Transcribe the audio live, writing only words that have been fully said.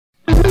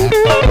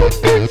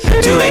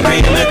Two angry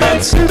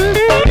immigrants. Two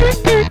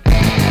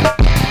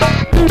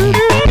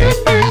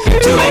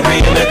angry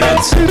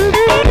immigrants.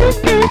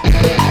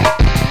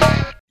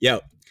 Yo,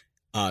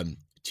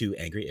 two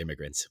angry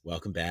immigrants.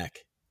 Welcome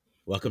back.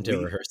 Welcome to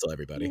rehearsal,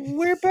 everybody.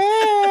 We're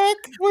back.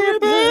 We're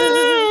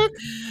back.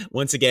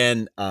 Once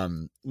again,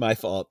 my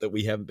fault that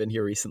we haven't been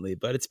here recently,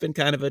 but it's been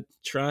kind of a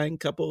trying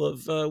couple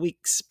of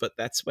weeks, but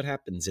that's what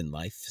happens in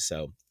life.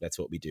 So that's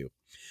what we do.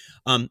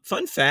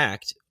 Fun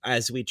fact,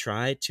 as we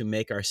try to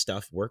make our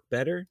stuff work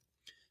better,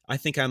 I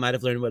think I might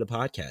have learned what a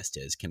podcast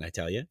is. Can I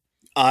tell you?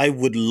 I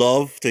would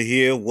love to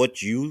hear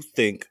what you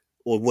think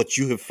or what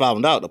you have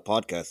found out a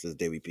podcast is,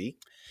 Davey P.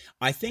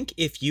 I think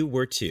if you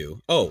were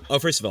to...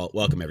 first of all,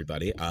 welcome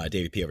everybody.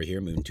 Davey P over here,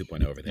 Moon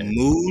 2.0 over there.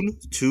 Moon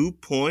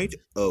 2.0.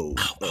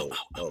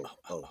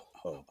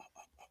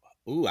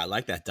 Ooh, I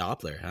like that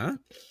Doppler, huh?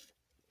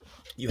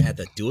 You had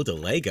the dual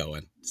delay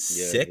going.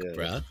 Sick,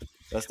 bro.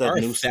 That's that our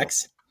new effects,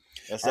 stuff.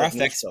 That's that new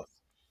effects, stuff.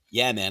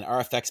 Yeah, man. Our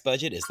effects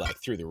budget is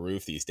like through the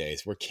roof these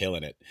days. We're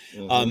killing it.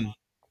 Mm-hmm.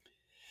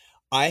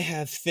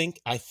 I think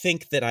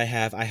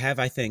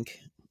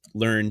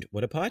learned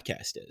what a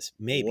podcast is.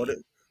 Maybe.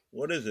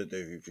 What is it,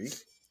 Davey P?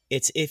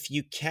 It's if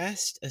you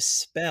cast a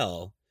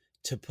spell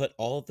to put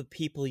all the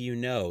people you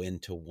know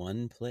into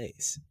one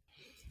place.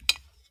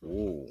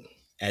 Ooh.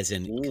 As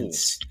in,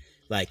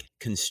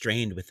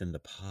 constrained within the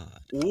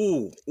pod.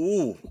 Ooh.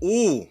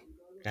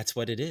 That's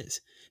what it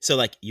is. So,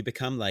 like, you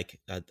become like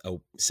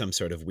some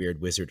sort of weird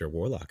wizard or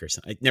warlock or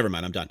something. Never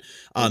mind, I'm done.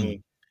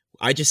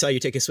 I just saw you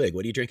take a swig.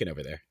 What are you drinking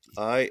over there?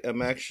 I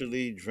am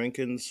actually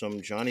drinking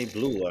some Johnny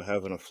Blue. I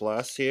have in a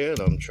flask here, and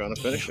I'm trying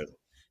to finish it.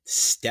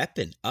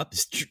 Stepping up,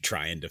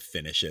 trying to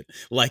finish it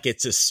like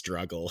it's a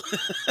struggle.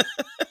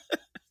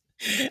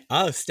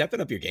 Oh,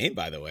 stepping up your game,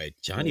 by the way.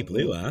 Johnny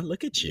Blue, huh?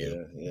 Look at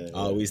you. Yeah,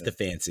 always the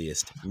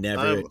fanciest.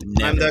 Never.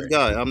 I'm that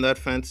guy. I'm that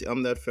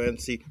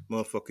fancy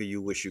motherfucker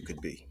you wish you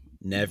could be.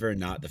 Never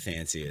not the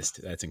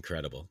fanciest. That's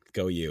incredible.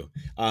 Go you.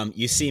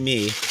 You see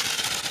me,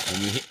 and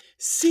you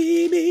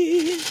see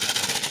me,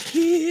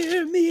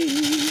 hear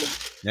me.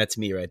 That's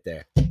me right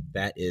there.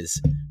 That is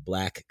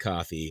black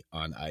coffee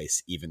on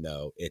ice, even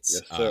though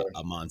it's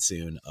a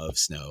monsoon of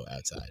snow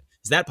outside.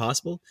 Is that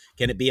possible?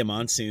 Can it be a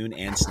monsoon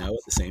and snow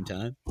at the same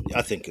time?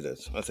 I think it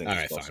is. All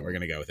right, fine. We're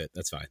gonna go with it.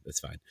 That's fine.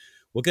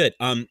 Well, good.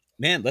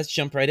 Man, let's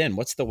jump right in.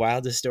 What's the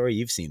wildest story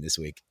you've seen this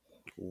week?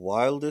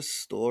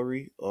 Wildest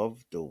story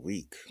of the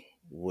week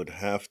would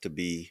have to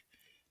be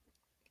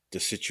the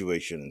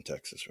situation in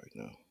Texas right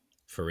now.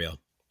 For real.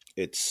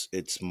 It's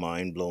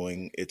mind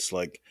blowing. It's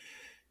like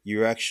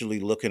you're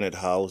actually looking at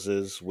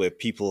houses where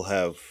people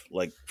have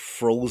like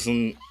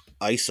frozen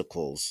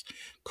icicles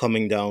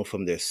coming down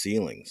from their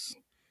ceilings,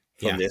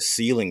 from their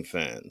ceiling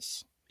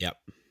fans. Yep.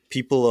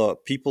 People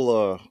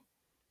are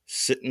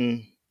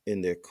sitting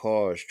in their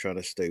cars trying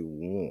to stay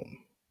warm.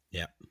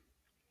 Yep.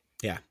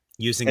 Yeah.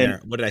 Using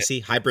their, what did I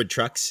see? Hybrid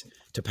trucks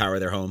to power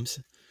their homes.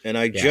 And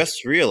I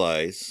just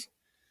realized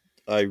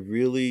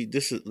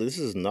this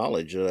is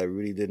knowledge that I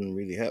really didn't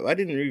really have. I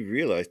didn't really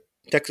realize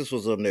Texas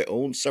was on their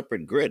own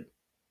separate grid.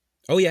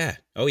 Oh yeah.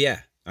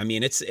 I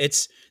mean,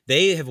 it's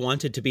they have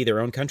wanted to be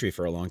their own country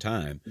for a long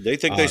time. They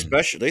think they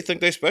special. They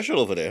think they're special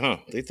over there, huh?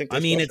 They think.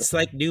 It's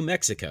like New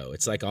Mexico.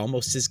 It's like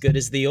almost as good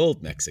as the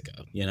old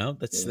Mexico. You know,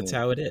 that's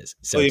how it is.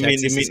 So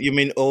you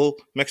mean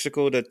old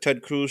Mexico that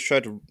Ted Cruz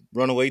tried to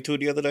run away to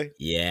the other day?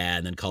 Yeah,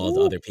 and then called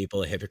other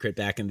people a hypocrite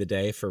back in the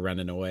day for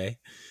running away.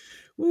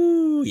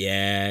 Woo,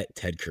 yeah,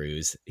 Ted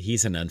Cruz.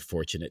 He's an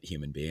unfortunate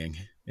human being.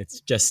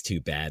 It's just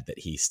too bad that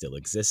he still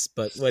exists.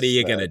 But what are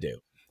you gonna do?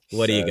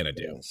 What are you going to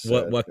do?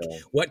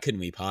 What can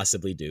we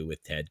possibly do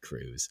with Ted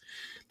Cruz?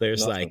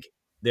 There's Nothing.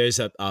 there's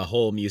a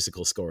whole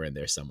musical score in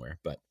there somewhere,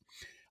 but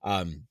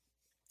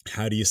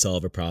how do you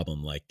solve a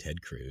problem like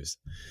Ted Cruz?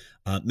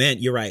 Man,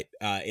 you're right.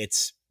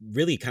 It's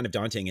really kind of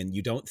daunting, and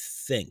you don't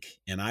think,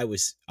 and I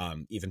was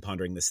even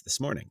pondering this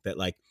morning, that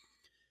like,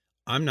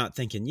 I'm not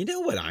thinking, you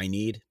know what I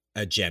need?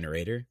 A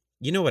generator.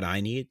 You know what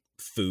I need?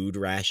 Food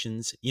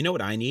rations. You know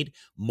what I need?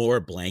 More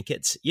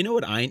blankets. You know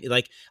what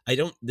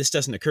this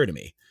doesn't occur to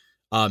me.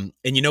 And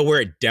you know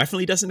where it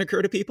definitely doesn't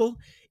occur to people?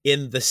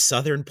 In the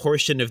southern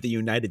portion of the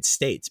United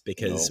States,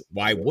 because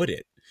why would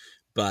it?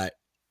 But,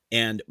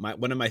 and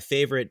one of my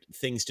favorite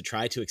things to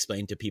try to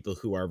explain to people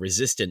who are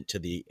resistant to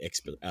the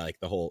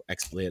whole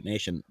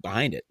explanation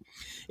behind it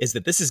is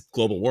that this is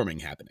global warming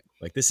happening.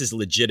 Like, this is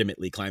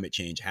legitimately climate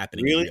change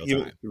happening in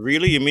real time.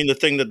 Really? You mean the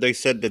thing that they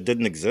said that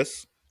didn't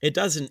exist? It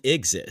doesn't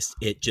exist.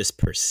 It just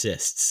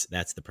persists.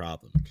 That's the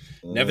problem.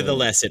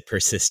 Nevertheless, it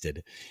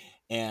persisted.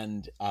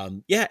 And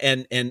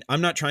and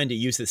I'm not trying to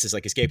use this as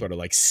like a scapegoat or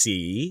like,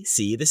 see,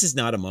 this is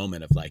not a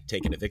moment of like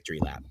taking a victory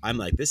lap. I'm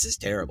like, this is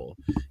terrible.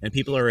 And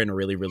people are in a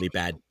really, really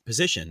bad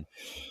position.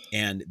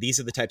 And these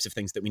are the types of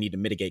things that we need to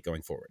mitigate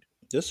going forward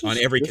on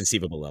every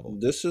conceivable level.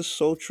 This is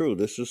so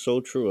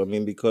true. I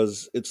mean,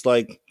 because it's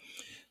like,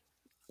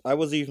 I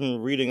was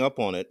even reading up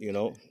on it, you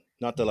know.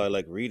 Not that I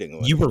like reading.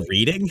 You were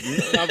reading?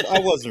 I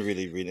wasn't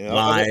really reading.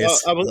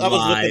 Lies. I was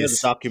looking at a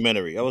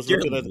documentary.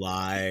 You're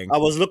lying. I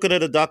was looking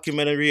at a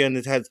documentary and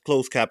it had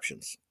closed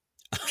captions.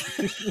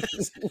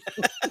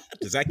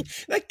 Does that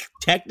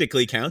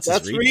technically counts as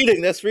That's reading?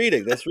 reading. That's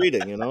reading. That's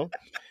reading. You know.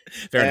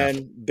 Fair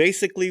enough. And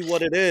basically,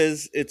 what it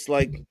is, it's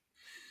like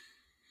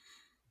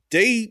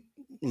they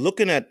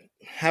looking at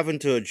having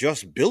to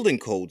adjust building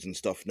codes and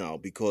stuff now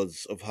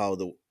because of how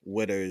the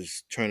weather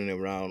is turning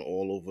around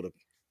all over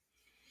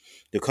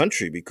the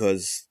country,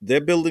 because their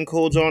building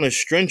codes aren't as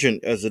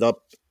stringent as it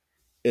up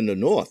in the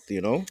north,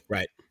 you know?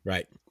 Right,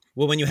 right.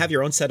 Well, when you have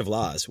your own set of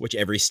laws, which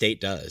every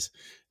state does,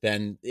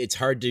 then it's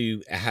hard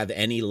to have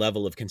any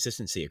level of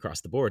consistency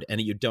across the board, and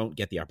you don't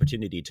get the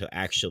opportunity to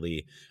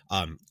actually,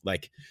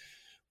 like,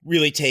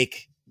 really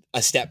take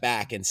a step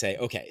back and say,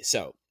 okay,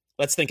 so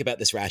let's think about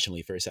this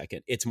rationally for a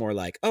second. It's more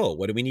like, oh,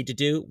 what do we need to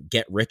do?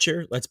 Get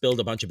richer? Let's build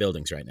a bunch of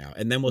buildings right now,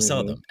 and then we'll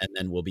sell Hmm. them, and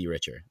then we'll be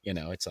richer. You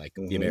know, it's like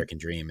the Hmm. American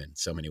dream in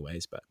so many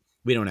ways, but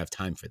we don't have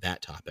time for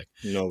that topic.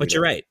 No, we But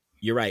you're don't. right.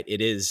 You're right.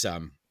 It is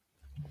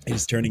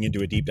turning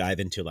into a deep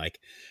dive into like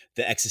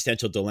the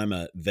existential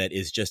dilemma that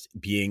is just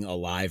being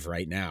alive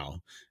right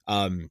now.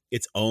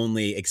 It's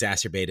only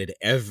exacerbated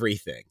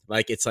everything.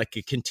 Like it's like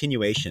a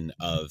continuation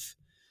of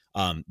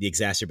the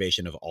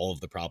exacerbation of all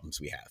of the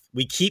problems we have.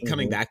 We keep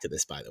coming Hmm. back to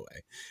this, by the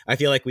way. I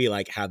feel like we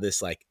like have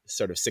this like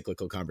sort of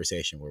cyclical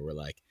conversation where we're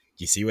like,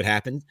 do you see what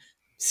happened?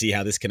 See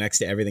how this connects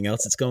to everything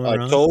else that's going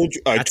I on? told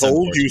you. I That's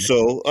told you unfortunate.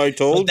 so. I Well,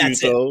 told you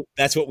that's it. so.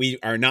 That's what we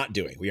are not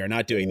doing. We are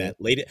not doing Mhm. that.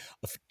 Late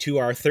to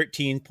our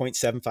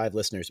 13.75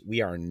 listeners, we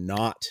are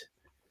not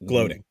Mhm.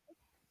 gloating.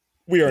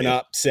 We are Yeah.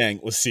 not saying,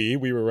 well, see,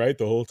 we were right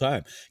the whole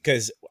time.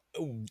 Because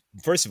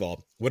first of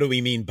all, what do we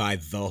mean by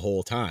the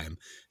whole time?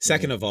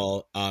 Second of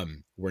all,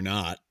 we're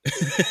not.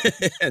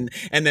 and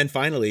then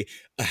finally,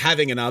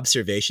 having an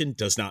observation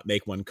does not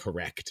make one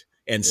correct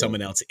and Yeah.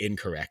 someone else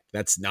incorrect.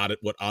 That's not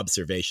what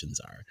observations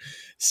are.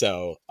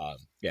 So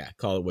yeah,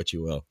 call it what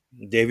you will.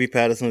 Davy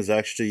Patterson is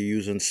actually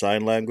using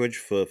sign language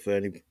for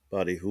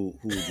anybody who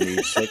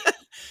needs it.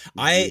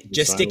 I Using sign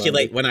gesticulate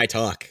language. when I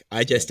talk.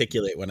 I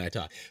gesticulate when I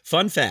talk.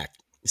 Fun fact.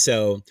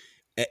 So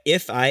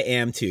if I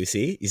am to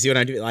see, you see what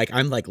I do? Like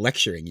I'm like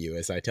lecturing you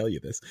as I tell you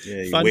this. Yeah,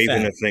 you're Fun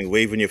waving fact. a thing,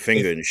 waving your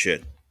finger and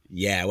shit.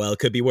 Yeah, well, it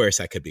could be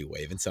worse. I could be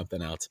waving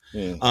something else.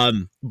 Yeah.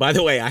 By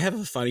the way, I have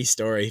a funny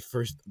story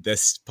for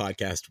this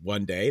podcast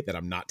one day that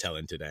I'm not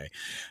telling today,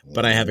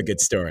 but I have a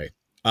good story.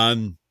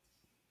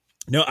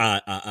 No,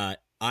 I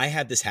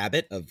have this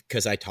habit of,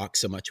 because I talk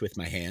so much with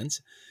my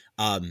hands,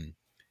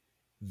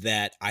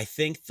 that I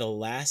think the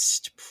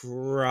last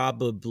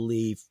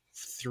probably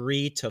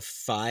 3 to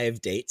 5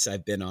 dates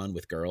I've been on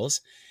with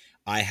girls,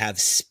 I have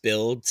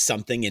spilled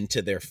something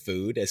into their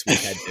food as we've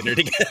had dinner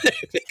together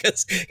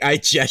because I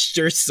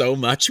gesture so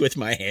much with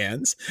my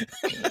hands.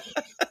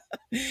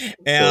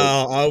 And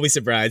always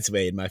a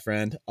bridesmaid, my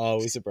friend.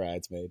 Always a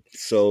bridesmaid.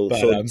 So But,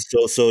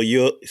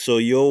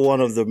 you're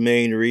one of the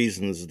main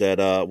reasons that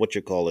what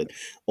you call it,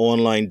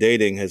 online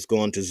dating has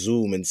gone to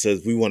Zoom and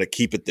says we want to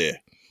keep it there.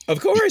 Of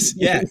course.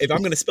 Yeah. If I'm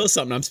going to spill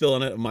something, I'm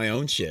spilling it on my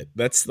own shit.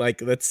 That's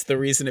the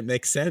reason it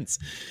makes sense.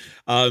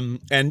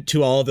 And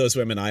to all of those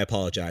women, I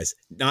apologize.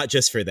 Not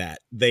just for that.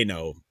 They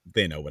know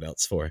what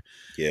else for.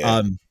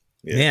 Yeah,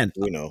 yeah, Man,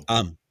 we know.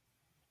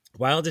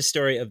 wildest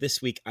story of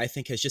this week, I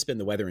think, has just been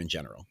the weather in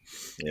general.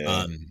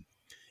 Yeah.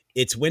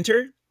 It's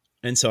winter.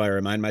 And so I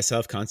remind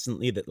myself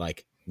constantly that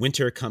like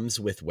winter comes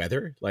with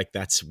weather. Like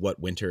that's what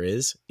winter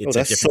is. It's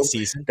a different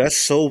season That's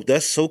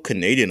so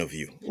Canadian of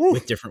you. Ooh,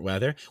 with different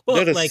weather. Well,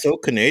 that is like so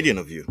Canadian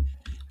of you.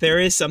 there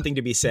is something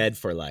to be said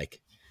for like,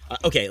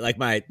 okay, like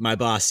my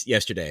boss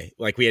yesterday,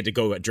 like we had to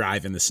go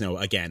drive in the snow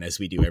again, as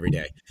we do every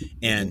day.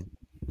 And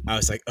I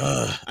was like,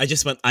 ugh,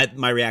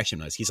 my reaction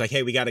was, he's like,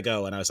 hey, we got to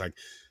go. And I was like,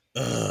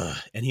 ugh.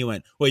 And he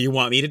went, well, you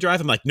want me to drive?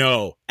 I'm like,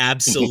 no,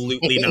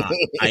 absolutely not.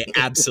 I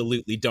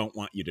absolutely don't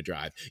want you to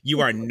drive.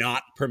 You are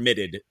not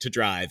permitted to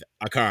drive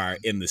a car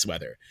in this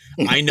weather.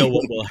 I know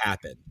what will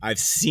happen. I've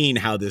seen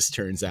how this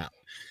turns out.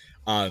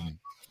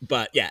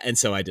 But yeah, and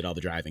so I did all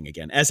the driving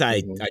again, as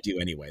I do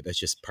anyway. That's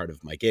just part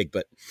of my gig.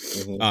 But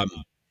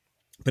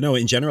but no,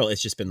 in general,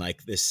 it's just been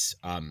like this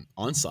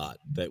onslaught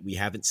that we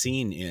haven't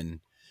seen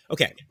in.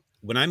 Okay,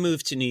 when I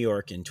moved to New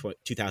York in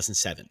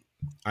 2007,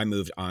 I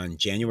moved on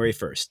January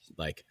 1st,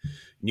 like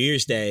New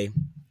Year's Day,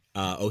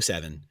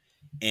 07,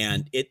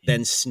 and it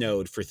then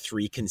snowed for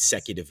 3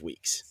 consecutive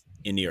weeks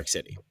in New York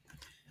City.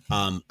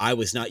 I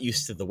was not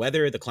used to the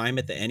weather, the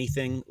climate, the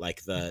anything,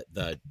 like the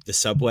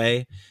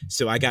subway.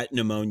 So I got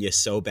pneumonia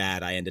so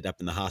bad I ended up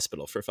in the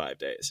hospital for 5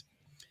 days.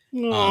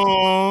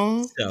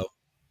 Aww. So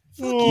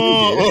fuck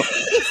you,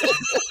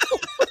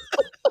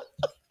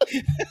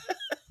 dude.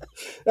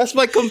 That's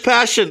my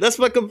compassion. That's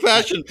my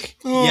compassion.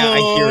 Yeah,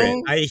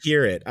 Aww. I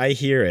hear it. I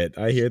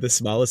hear the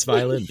smallest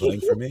violin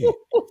playing for me.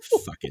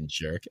 Fucking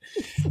jerk.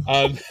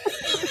 I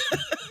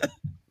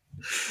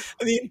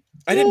mean,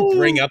 I didn't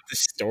bring up the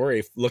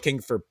story looking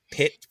for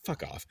pit.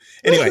 Fuck off.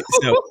 Anyway,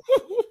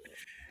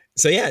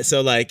 so yeah,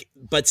 so like,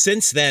 but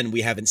since then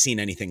we haven't seen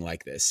anything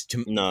like this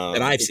No.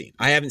 that I've seen.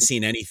 I haven't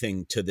seen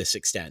anything to this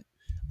extent.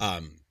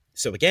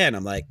 So again,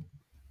 I'm like,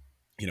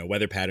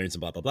 weather patterns and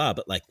blah blah blah,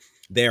 but like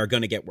they are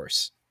going to get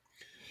worse.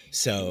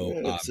 So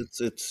Yeah,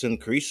 it's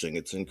increasing.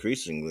 It's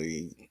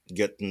increasingly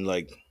getting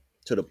like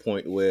to the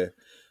point where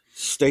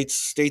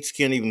states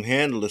can't even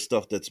handle the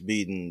stuff that's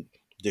being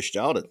dished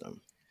out at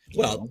them. You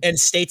well, know. and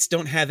states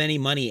don't have any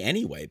money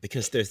anyway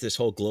because there's this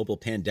whole global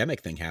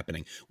pandemic thing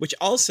happening, which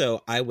also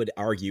I would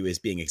argue is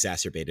being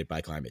exacerbated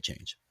by climate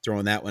change.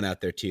 Throwing that one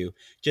out there too.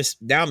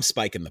 Just now I'm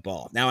spiking the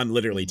ball. Now I'm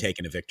literally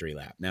taking a victory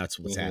lap. Now it's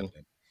what's Mm-hmm.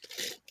 happening.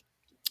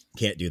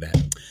 Can't do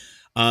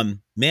that.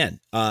 Man,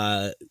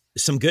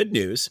 some good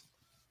news.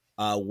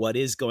 What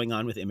is going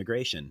on with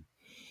immigration?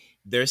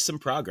 There's some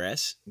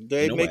progress in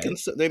a way.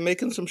 They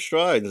making some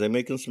strides. They're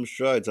making some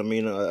strides. I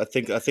mean, I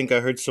think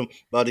I heard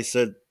somebody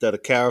said that a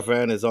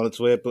caravan is on its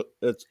way up.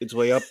 Its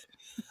way up.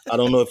 I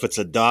don't know if it's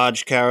a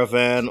Dodge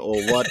Caravan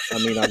or what. I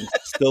mean, I'm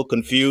still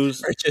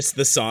confused. Or just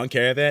the song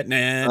caravan. Na,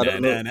 I na,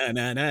 don't know. na,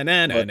 na, na,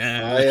 na, na, But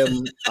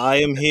na. I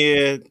am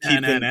here Na,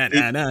 na, na,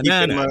 na, na, na,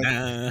 keeping na, my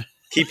na.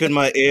 keeping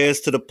my ears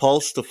to the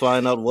pulse to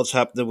find out what's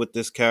happening with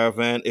this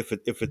caravan. If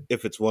it's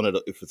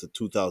a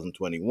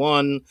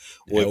 2021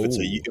 or No.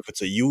 if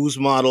it's a used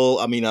model.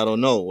 I mean, I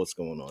don't know what's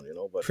going on,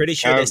 but Pretty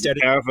sure they the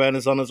started caravan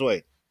is on its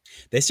way.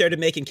 they started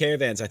making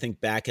caravans, I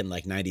think, back in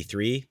like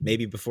 93,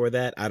 maybe before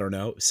that. I don't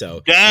know.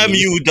 So Damn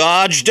you,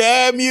 Dodge!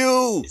 Damn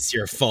you! it's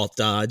your fault,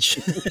 Dodge.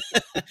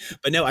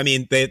 But no, I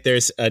mean,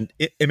 there's an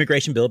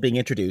immigration bill being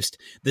introduced,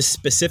 the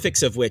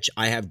specifics of which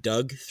I have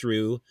dug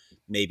through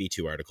maybe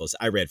 2 articles.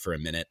 I read for a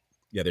minute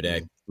the other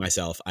day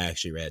myself. I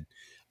actually read.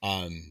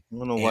 I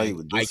don't know why And you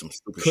would do I some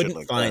stupid shit couldn't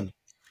like find that.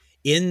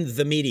 in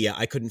the media.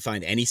 I couldn't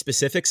find any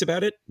specifics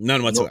about it. None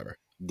No, whatsoever.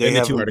 they In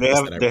the 2 haven't.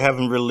 articles that I They read.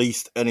 haven't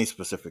released any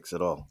specifics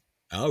at all.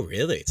 Oh,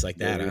 really? It's like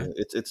that, huh?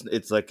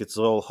 It's like it's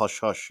all hush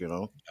hush.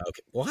 Okay.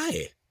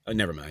 Why? Oh,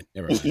 never mind.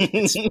 Never mind.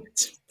 It's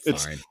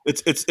It's fine.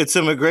 it's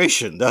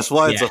immigration. That's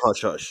why it's Yeah. a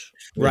hush hush.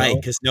 Right,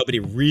 because nobody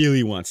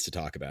really wants to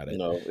talk about it.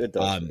 No, it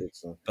doesn't.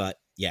 But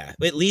yeah,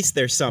 at least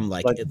there's some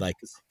like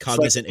It's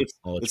cognizant it's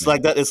acknowledgement.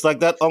 like that. It's like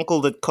that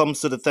uncle that comes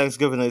to the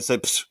Thanksgiving and they say,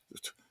 "Psst,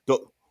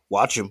 don't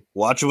watch him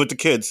with the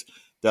kids."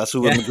 That's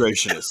who Yeah.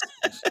 immigration is.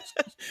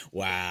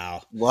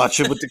 Wow. Watch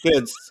him with the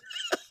kids.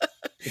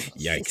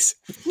 Yikes.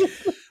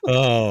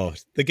 Oh,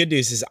 the good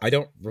news is I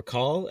don't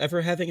recall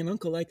ever having an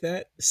uncle like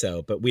that.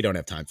 So, but we don't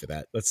have time for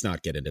that. Let's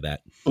not get into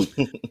that.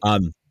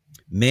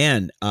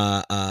 Man,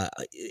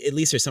 at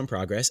least there's some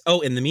progress. Oh,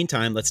 in the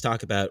meantime, let's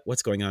talk about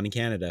what's going on in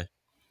Canada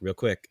real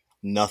quick.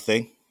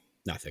 Nothing.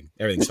 Nothing.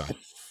 Everything's fine.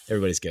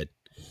 Everybody's good.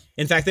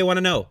 In fact, they want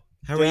to know,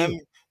 how are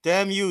you?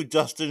 Damn you,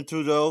 Justin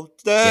Trudeau.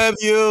 Damn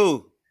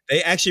you.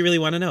 They actually really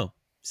want to know.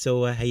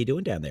 So, how you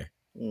doing down there?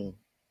 Mm.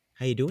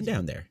 How you doing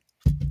down there?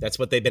 That's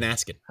what they've been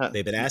asking. Huh.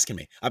 They've been asking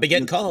me. I've been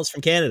getting calls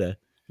from Canada.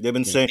 They've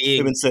been Yeah, saying. being-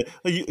 They've been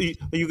saying.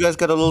 You guys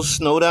got a little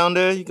snow down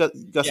there? You got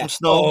some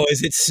snow? Oh,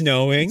 is it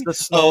snowing?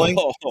 It's snowing.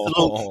 Oh.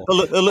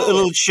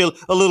 It's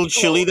a little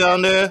chilly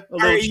down there. A Are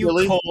little you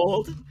chilly.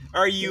 cold?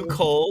 Are you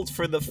cold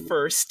for the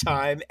first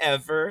time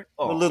ever?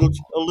 A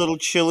little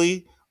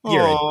chilly.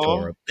 You're Aw.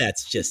 adorable.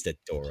 That's just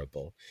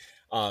adorable.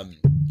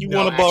 You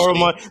no, want to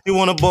borrow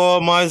actually-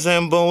 my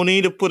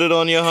Zamboni to put it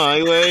on your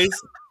highways?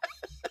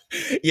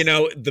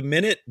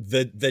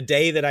 The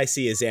day that I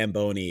see a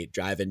Zamboni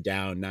driving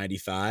down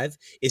 95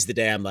 is the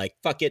day I'm like,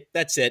 fuck it,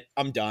 that's it.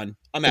 I'm done.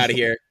 I'm out of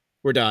here.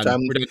 We're done.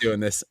 We're done doing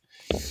this.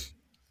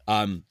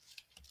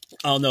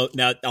 Oh no!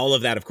 Now all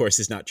of that, of course,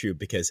 is not true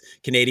because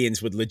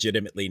Canadians would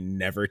legitimately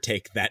never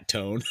take that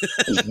tone,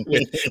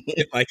 with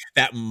like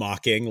that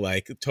mocking,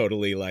 like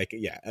totally, like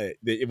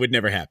it would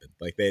never happen.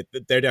 Like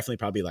they're definitely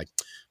probably like,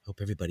 hope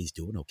everybody's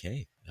doing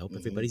okay. I hope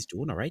everybody's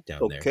doing all right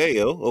down there. Okay,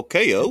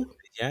 yo.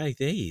 Yeah,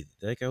 hey,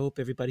 like I hope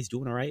everybody's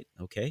doing all right.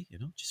 Okay,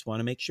 just want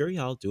to make sure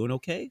y'all doing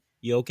okay.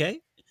 You okay?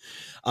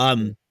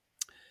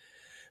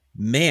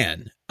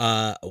 Man,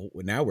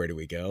 now where do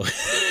we go?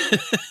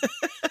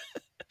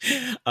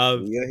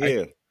 We're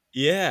here.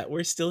 Yeah,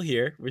 we're still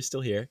here.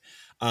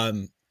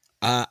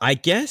 I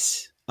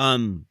guess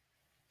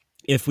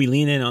if we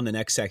lean in on the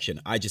next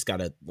section, I just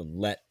gotta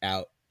let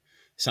out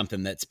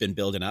something that's been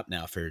building up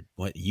now for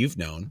what you've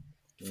known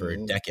for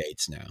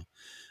decades now.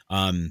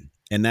 And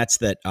that's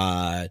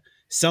that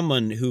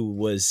someone who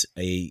was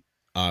I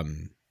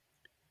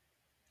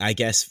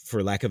guess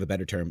for lack of a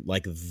better term,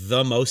 like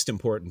the most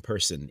important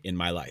person in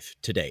my life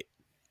to date,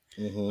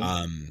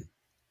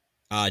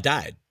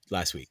 died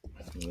last week.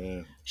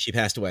 Yeah. She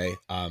passed away.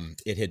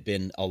 It had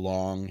been a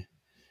long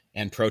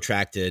and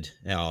protracted.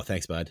 Oh,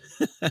 thanks, bud.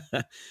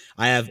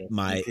 I have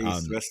my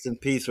rest in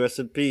peace,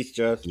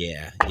 Jeff.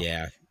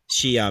 Yeah.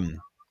 She the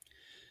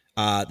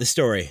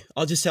story.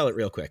 I'll just tell it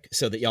real quick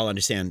so that y'all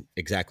understand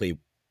exactly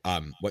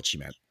what she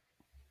meant.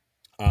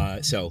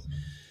 So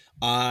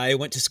I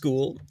went to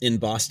school in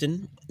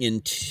Boston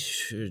in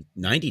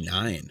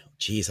 99.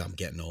 Jeez, I'm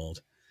getting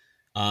old.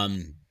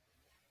 And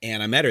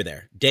I met her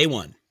there. Day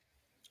one.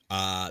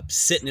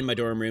 Sitting in my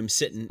dorm room,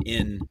 sitting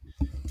in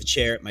the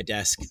chair at my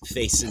desk,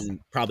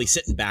 probably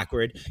sitting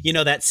backward. You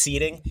know that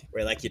seating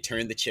where like you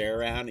turn the chair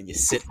around and you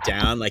sit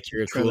down like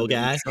you're a cool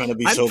guy? Trying to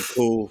be so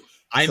cool.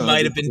 I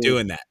might have been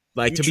doing that.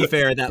 Like, to be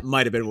fair, that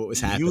might have been what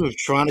was happening. You have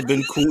trying to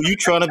been cool. You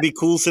trying to be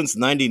cool since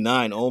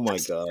 '99. Oh my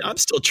god. I'm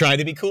still trying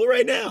to be cool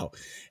right now.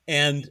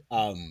 And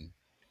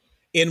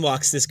in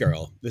walks this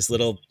girl, this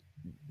little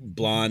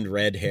blonde,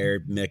 red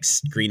haired,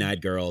 mixed, green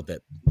eyed girl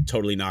that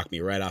totally knocked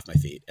me right off my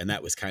feet. And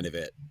that was kind of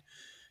it.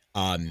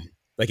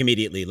 Like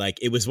immediately, like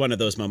it was one of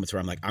those moments where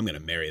I'm like, I'm going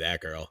to marry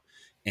that girl.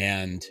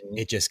 And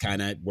it just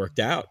kind of worked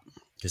out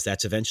because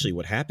that's eventually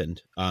what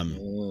happened.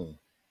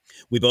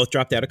 We both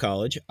dropped out of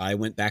college. I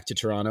went back to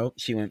Toronto.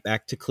 She went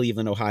back to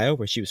Cleveland, Ohio,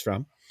 where she was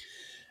from.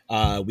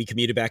 We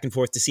commuted back and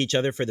forth to see each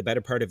other for the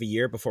better part of a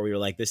year before we were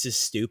like, this is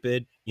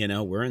stupid. You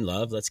know, we're in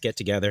love. Let's get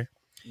together.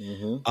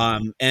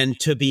 And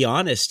to be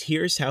honest,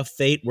 here's how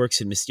fate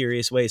works in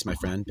mysterious ways, my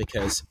friend,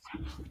 because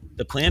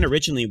the plan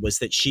originally was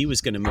that she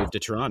was going to move to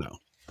Toronto.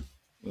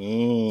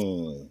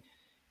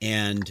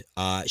 And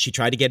she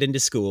tried to get into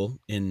school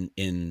in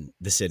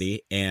the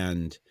city,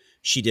 and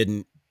she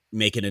didn't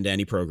make it into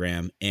any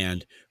program.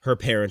 And her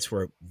parents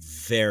were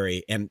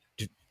and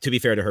to be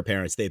fair to her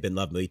parents, they've been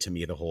lovely to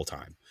me the whole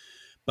time,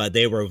 but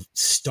they were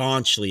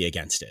staunchly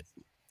against it.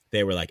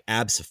 They were like,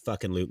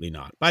 abso-fucking-lutely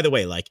not. By the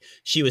way, like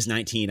she was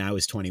 19, I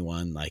was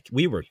 21. Like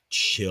we were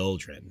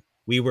children.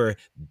 We were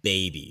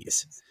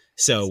babies.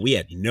 So we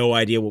had no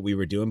idea what we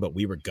were doing, but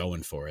we were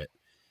going for it.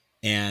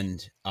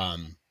 And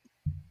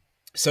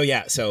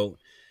so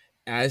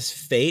as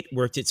fate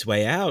worked its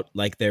way out,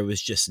 like there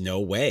was just no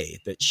way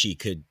that she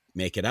could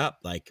make it up.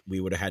 Like we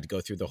would have had to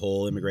go through the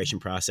whole immigration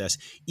process.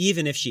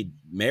 Even if she'd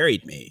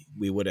married me,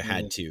 we would have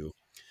had to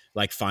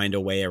like find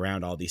a way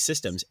around all these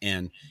systems.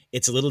 And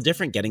it's a little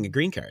different getting a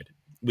green card.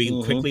 We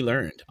quickly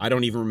learned. I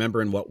don't even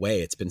remember in what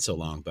way, it's been so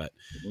long, but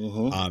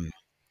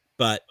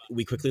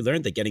we quickly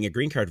learned that getting a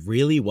green card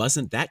really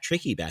wasn't that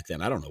tricky back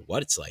then. I don't know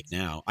what it's like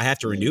now. I have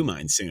to renew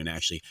mine soon,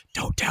 actually.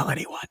 Don't tell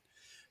anyone,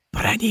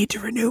 but I need to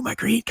renew my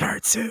green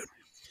card soon.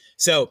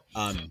 So,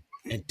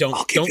 and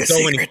don't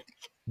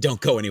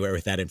go anywhere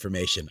with that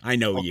information. I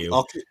know you.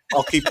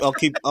 I'll keep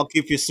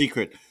your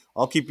secret.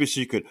 I'll keep your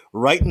secret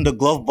right in the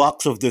glove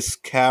box of this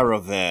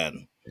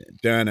caravan.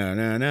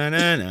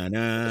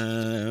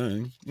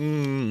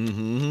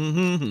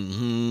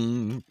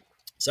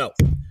 So,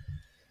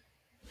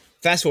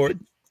 fast forward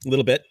a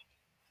little bit.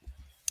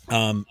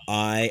 I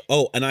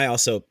don't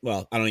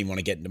even want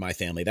to get into my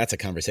family. That's a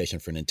conversation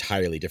for an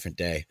entirely different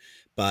day.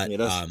 But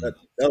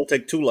that'll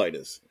take 2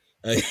 lighters.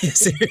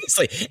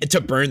 Seriously, and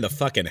to burn the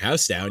fucking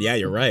house down. Yeah,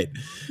 you're right.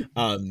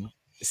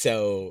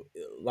 So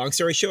long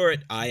story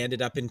short, I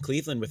ended up in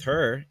Cleveland with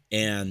her,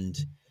 and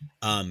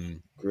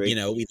you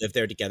know, we lived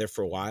there together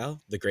for a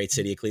while. The great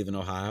city of Cleveland,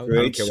 Ohio. I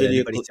don't care what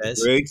anybody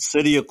says. Great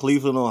city of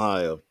Cleveland,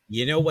 Ohio.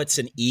 You know what's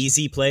an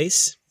easy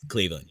place?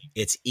 Cleveland.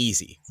 It's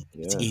easy.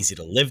 Yeah. It's easy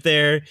to live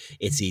there.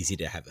 It's easy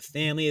to have a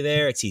family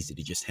there. It's easy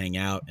to just hang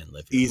out and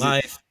live your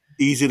life.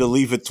 Easy to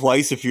leave it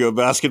twice if you're a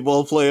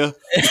basketball player.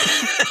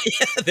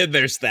 Yeah, then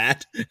there's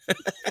that.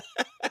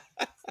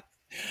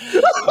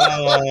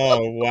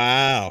 Oh,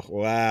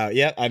 wow.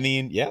 Yeah, I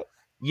mean, yeah.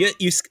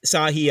 You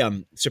saw he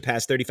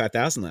surpassed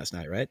 35,000 last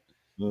night, right?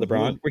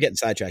 LeBron. We're getting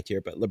sidetracked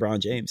here, but LeBron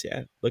James,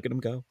 yeah. Look at him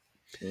go.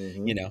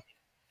 You know,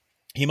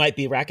 he might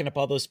be racking up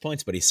all those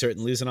points, but he's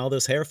certainly losing all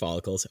those hair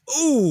follicles.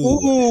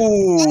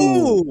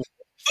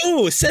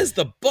 Ooh, says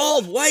the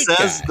bald white guy.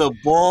 Says the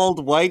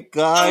bald white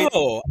guy in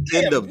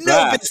the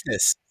back.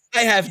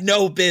 I have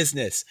no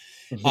business.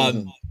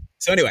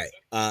 So anyway,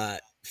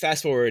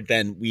 fast forward,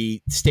 then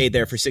we stayed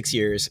there for 6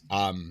 years.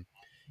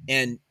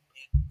 And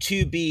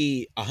to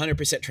be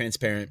 100%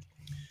 transparent,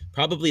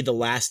 probably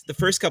the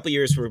first couple of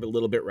years were a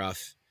little bit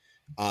rough.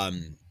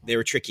 They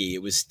were tricky.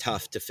 It was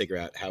tough to figure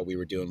out how we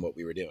were doing what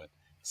we were doing.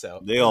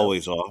 So they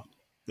always are.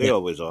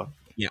 Always are.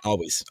 Yeah,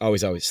 always.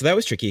 So that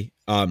was tricky.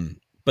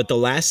 But the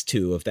last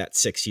 2 of that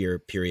 6-year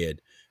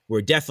period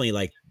were definitely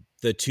like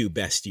the 2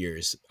 best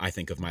years, I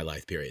think, of my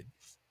life period.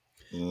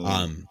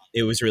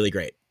 It was really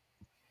great.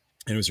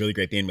 And it was really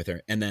great being with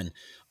her. And then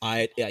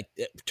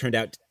it turned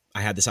out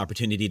I had this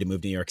opportunity to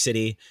move to New York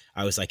City.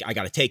 I was like, I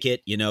got to take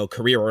it, you know,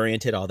 career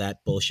oriented, all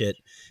that bullshit.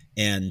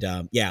 And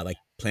like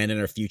planning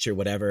our future,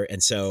 whatever.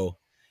 And so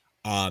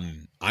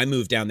I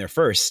moved down there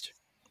first,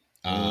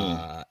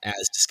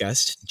 as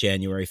discussed,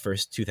 January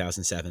 1st,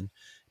 2007.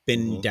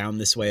 Been down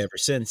this way ever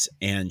since.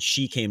 And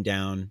she came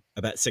down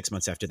about 6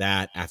 months after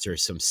that, after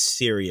some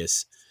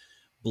serious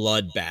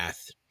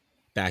bloodbath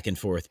back and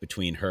forth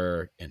between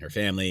her and her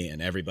family and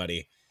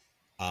everybody.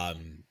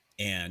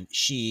 And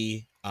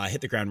she hit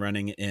the ground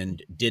running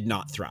and did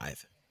not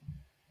thrive.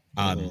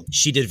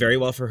 She did very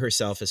well for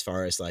herself as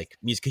far as like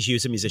music, because she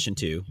was a musician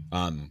too.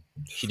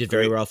 She did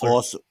very well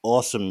for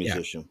awesome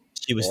musician. Yeah,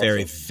 she was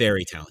very,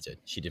 very talented.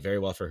 She did very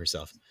well for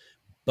herself,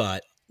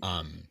 but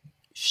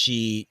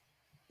she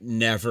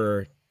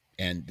never,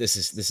 and this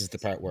is the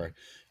part where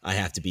I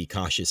have to be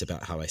cautious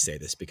about how I say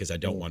this because I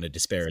don't want to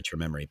disparage her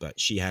memory, but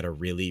she had a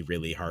really,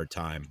 really hard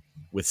time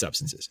with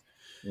substances.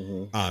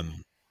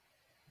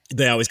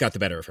 They always got the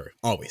better of her.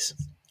 Always.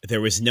 There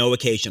was no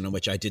occasion on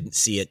which I didn't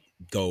see it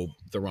go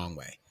the wrong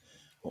way.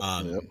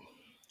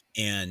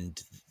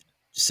 And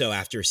so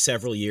after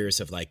several years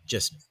of like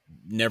just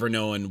never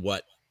knowing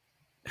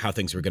how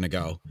things were going to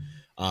go,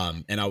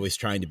 and always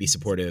trying to be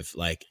supportive,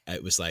 like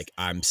it was like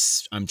I'm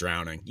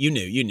drowning.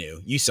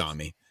 You saw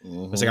me. I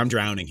was like, I'm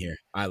drowning here.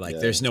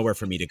 There's nowhere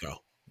for me to go.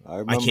 I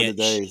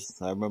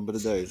remember the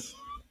days.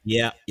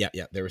 Yeah.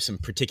 There were some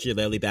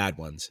particularly bad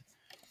ones.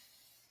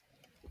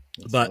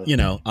 That's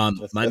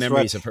right. My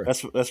memories of her.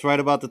 That's right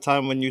about the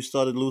time when you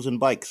started losing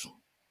bikes.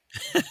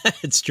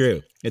 It's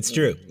true.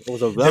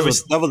 That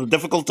was a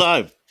difficult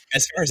time.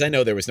 As far as I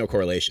know, there was no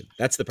correlation.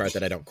 That's the part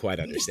that I don't quite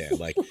understand.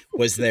 Like,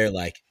 was there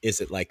is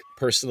it like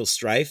personal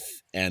strife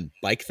and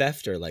bike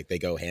theft, or like they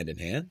go hand in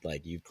hand?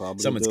 Like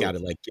someone's got to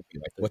like give you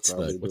like what's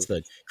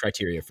the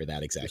criteria for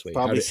that exactly?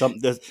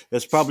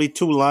 There's probably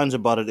 2 lines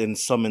about it in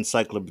some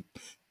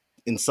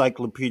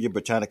Encyclopedia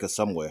Britannica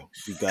somewhere.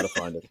 You got to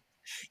find it.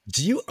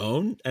 Do you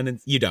own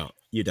you don't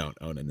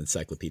own an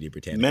Encyclopedia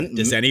Britannica?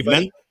 Does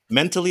anybody?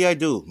 Mentally, I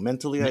do.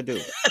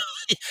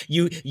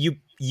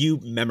 You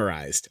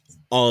memorized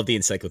all of the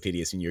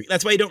encyclopedias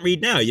that's why you don't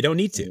read now. You don't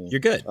need to. You're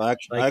good. I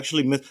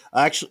actually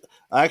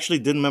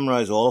didn't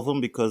memorize all of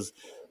them because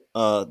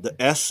the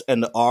S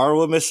and the R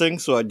were missing,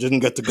 so I didn't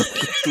get to go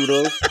through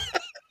those. For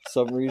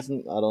some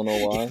reason, I don't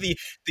know why. The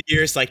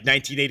years like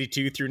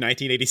 1982 through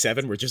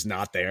 1987 were just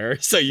not there.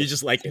 So you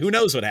just like, who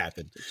knows what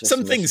happened?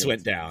 Some things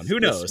went down. Who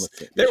knows?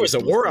 There was a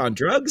war on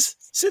drugs?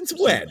 Since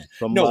when?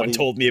 No one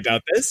told me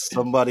about this.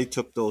 Somebody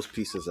took those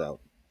pieces out.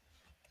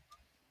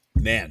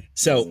 Man.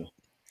 So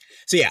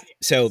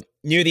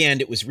near the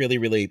end, it was really,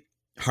 really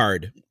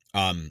hard,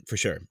 for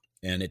sure.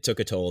 And it took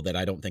a toll that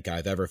I don't think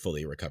I've ever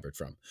fully recovered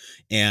from.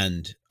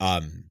 And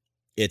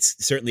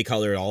it's certainly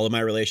colored all of my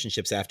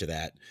relationships after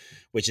that,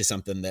 which is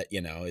something that,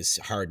 is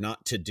hard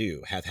not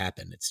to have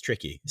happen. It's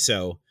tricky.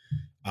 So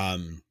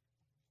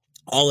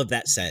all of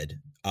that said,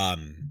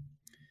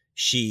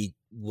 she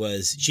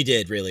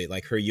did really,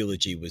 like, her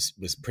eulogy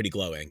was pretty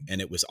glowing,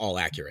 and it was all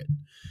accurate.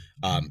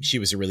 She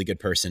was a really good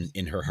person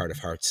in her heart of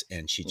hearts,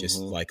 and she just,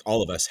 like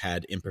all of us,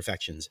 had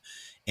imperfections,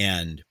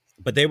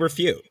 but they were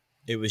few.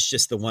 It was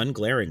just the one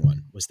glaring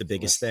one was the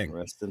biggest thing.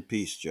 Rest in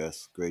peace,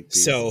 Jess. Great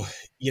peace. So,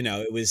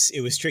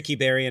 it was tricky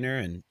burying her,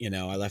 and,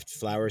 I left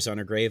flowers on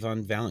her grave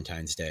on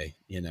Valentine's Day.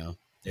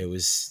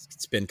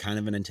 It's been kind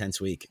of an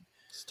intense week.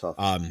 It's tough.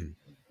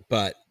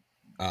 But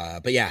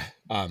yeah,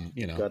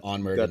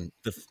 onward, and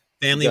the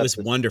family was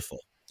wonderful.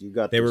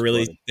 They were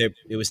really,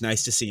 it was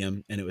nice to see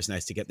them, and it was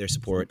nice to get their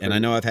support. And I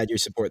know I've had your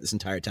support this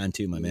entire time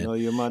too, my man.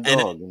 You're my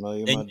dog.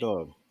 You're my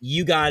dog.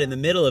 You got in the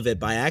middle of it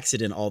by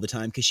accident all the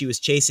time because she was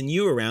chasing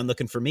you around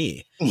looking for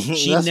me.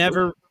 She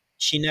never,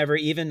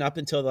 even up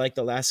until like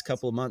the last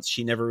couple of months,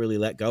 she never really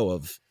let go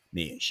of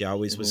me. She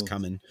always was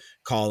coming,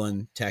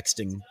 calling,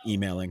 texting,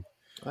 emailing.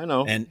 I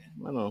know. And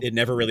it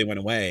never really went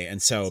away.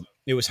 And so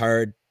it was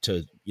hard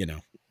to,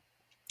 the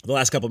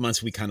last couple of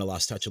months we kind of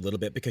lost touch a little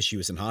bit because she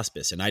was in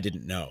hospice and I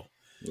didn't know.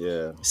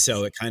 Yeah.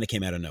 So it kind of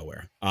came out of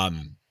nowhere.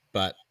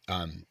 But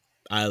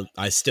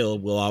I still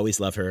will always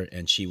love her,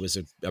 and she was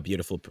a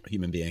beautiful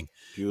human being,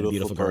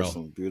 beautiful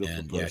girl. Beautiful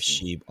person. Yeah,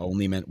 she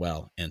only meant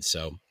well. And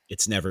so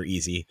it's never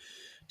easy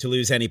to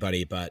lose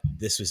anybody, but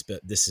this has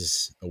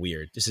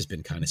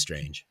been kind of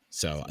strange.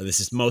 So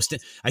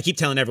I keep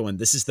telling everyone,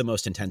 this is the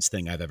most intense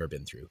thing I've ever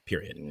been through,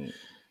 period.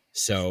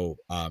 So,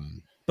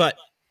 but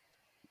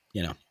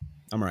I'm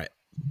all right.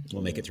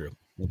 We'll make it through.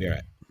 We'll be all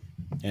right.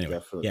 Anyway.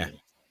 Definitely. Yeah.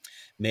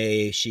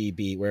 May she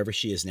be wherever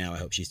she is now. I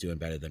hope she's doing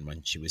better than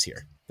when she was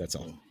here. That's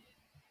all.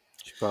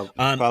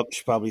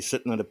 She's probably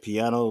sitting at a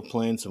piano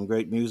playing some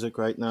great music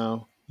right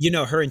now.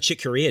 Her and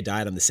Chick Corea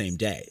died on the same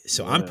day,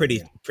 so I'm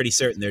pretty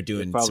certain they're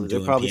doing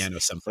piano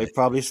someplace. They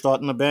probably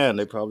starting a band.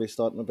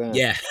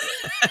 Yeah,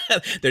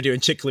 they're doing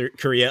Chick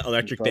Corea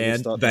Electric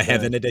Band, the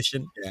Heaven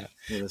Edition. Yeah,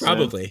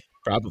 probably.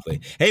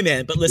 Hey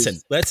man, but listen,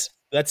 let's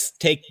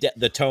take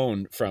the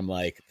tone from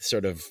like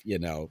sort of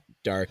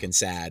dark and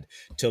sad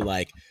to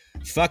like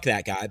fuck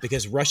that guy,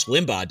 because Rush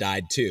Limbaugh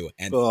died too,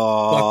 and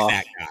fuck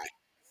that guy.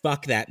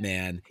 Fuck that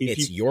man.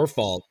 It's your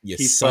fault, you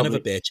son of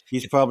a bitch.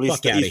 He's probably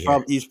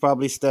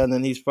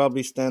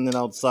standing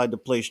outside the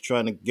place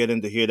trying to get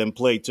in to hear them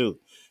play too.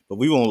 But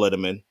we won't let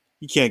him in.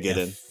 He can't get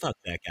in. Fuck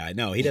that guy.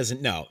 No, he doesn't.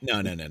 No.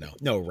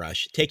 No,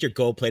 Rush. Take your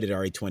gold-plated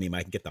RE20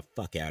 mic and get the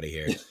fuck out of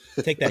here.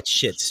 Take that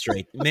shit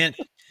straight. Man,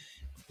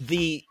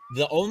 the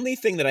only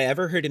thing that I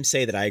ever heard him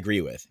say that I agree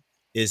with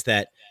is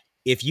that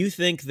if you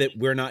think that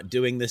we're not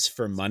doing this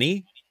for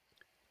money,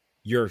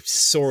 you're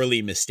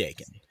sorely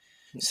mistaken.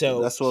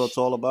 So that's what it's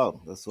all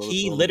about.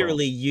 He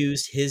literally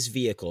used his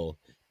vehicle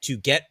to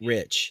get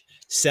rich,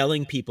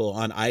 selling people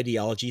on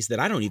ideologies that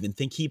I don't even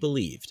think he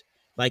believed.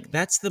 Like,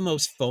 that's the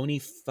most phony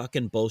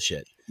fucking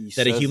bullshit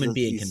that a human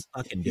being can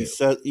fucking do.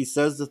 He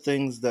says the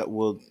things that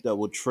will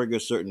trigger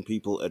certain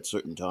people at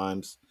certain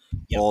times.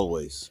 Yep.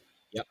 Always.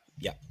 Yep.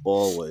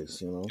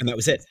 Always, And that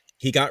was it.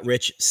 He got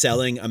rich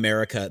selling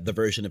America the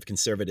version of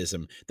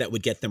conservatism that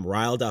would get them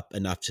riled up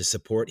enough to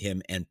support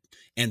him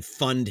and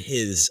fund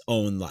his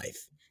own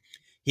life.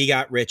 He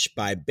got rich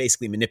by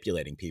basically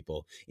manipulating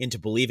people into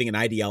believing an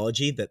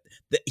ideology that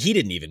he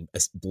didn't even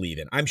believe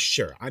in. I'm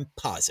sure. I'm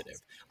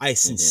positive. I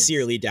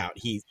sincerely doubt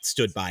he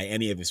stood by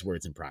any of his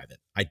words in private.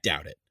 I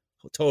doubt it.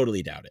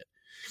 Totally doubt it.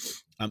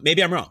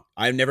 Maybe I'm wrong.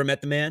 I've never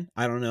met the man.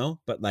 I don't know.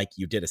 But like,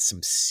 you did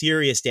some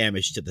serious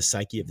damage to the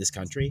psyche of this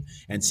country.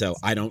 And so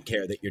I don't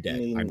care that you're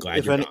dead. I'm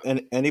glad you're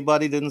gone.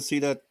 Anybody didn't see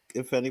that,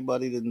 if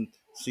anybody didn't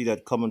see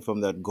that coming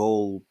from that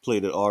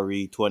gold-plated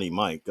RE20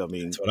 mic, I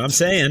mean, that's what I'm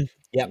saying.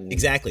 Yeah,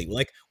 exactly.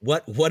 Like,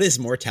 what is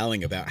more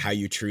telling about how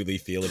you truly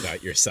feel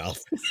about yourself?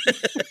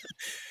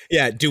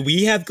 Yeah. Do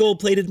we have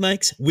gold-plated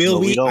mics?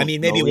 Will we? I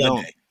mean, maybe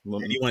one day.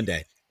 Maybe one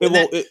day.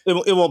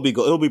 It won't be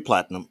gold. It'll be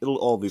platinum. It'll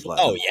all be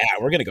platinum. Oh yeah,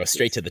 we're gonna go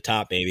straight to the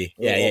top, baby.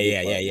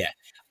 Yeah.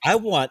 I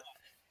want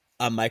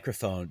a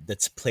microphone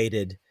that's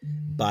plated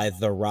by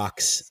the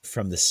rocks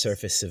from the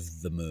surface of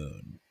the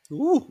moon. I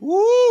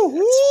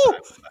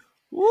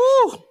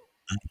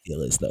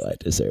feel as though I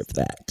deserve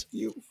that.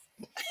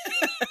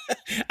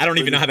 I don't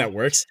even know how that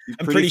works.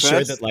 I'm pretty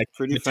sure that like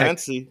pretty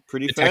fancy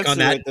on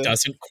that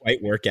doesn't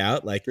quite work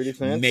out. Like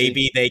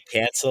maybe they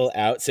cancel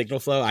out signal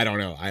flow. I don't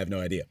know. I have no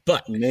idea.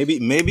 But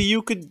maybe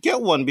you could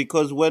get one,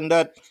 because when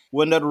that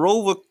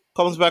rover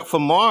comes back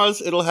from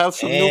Mars, it'll have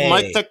some new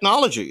mic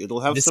technology.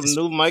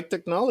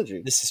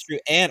 This is true.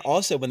 And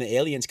also, when the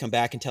aliens come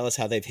back and tell us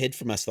how they've hid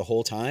from us the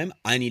whole time,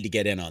 I need to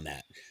get in on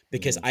that,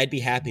 because I'd be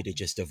happy to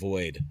just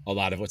avoid a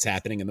lot of what's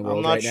happening in the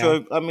world right now. I'm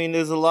not sure. I mean,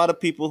 there's a lot of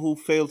people who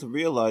fail to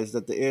realize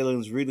that the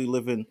aliens really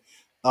live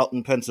out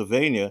in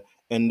Pennsylvania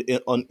and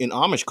in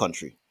Amish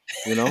country,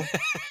 you know?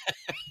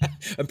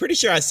 I'm pretty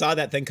sure I saw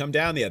that thing come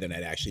down the other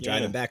night, actually,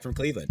 driving back from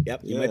Cleveland.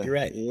 Yep, you might be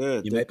right.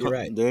 Yeah, you might be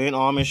right. They're in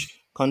Amish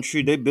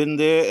country. They've been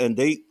there, and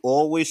they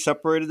always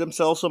separated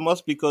themselves from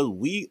us because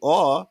we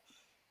are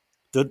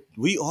the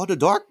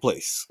dark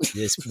place.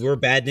 Yes, we're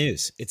bad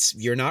news.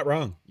 You're not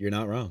wrong. You're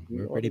not wrong.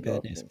 We're pretty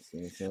bad news.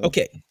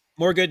 Okay,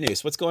 more good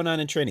news. What's going on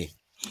in Trini?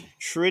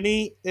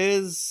 Trini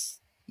is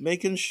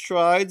making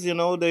strides. You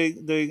know,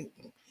 they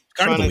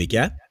Carnival week,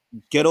 yeah.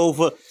 Get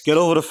over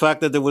the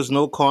fact that there was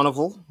no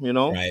carnival. You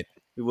know, right?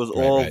 It was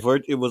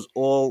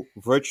all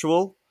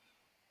virtual.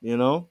 You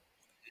know,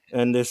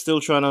 and they're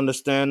still trying to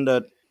understand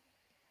that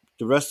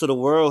the rest of the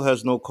world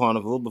has no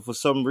carnival, but for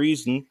some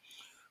reason,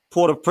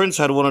 Port-au-Prince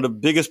had one of the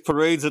biggest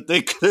parades that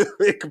they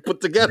could put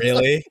together.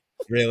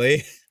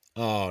 Really?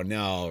 Oh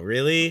no!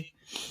 Really?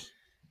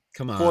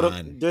 Come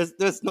on. There's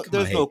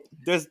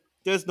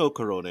no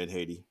corona in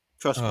Haiti.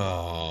 Trust me.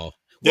 Oh,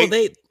 well,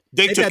 they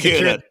took care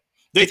of that.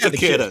 They took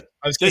care of that.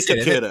 They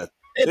took care of that.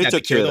 They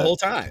took care of the whole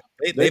time.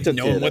 They've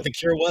known what the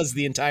cure was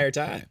the entire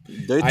time.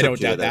 I don't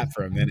doubt that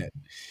for a minute.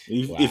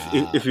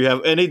 If you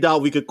have any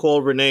doubt, we could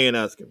call Renee and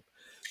ask him.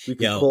 I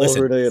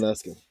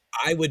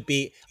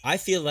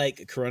feel like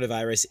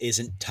coronavirus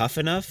isn't tough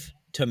enough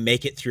to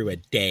make it through a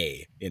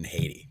day in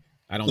Haiti.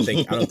 I don't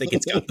think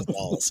it's got the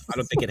balls. I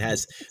don't think it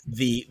has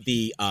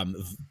the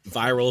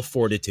viral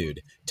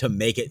fortitude to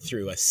make it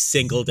through a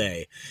single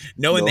day.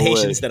 Knowing the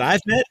Haitians that I've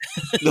met,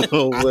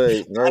 no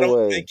way. I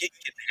don't think it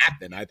can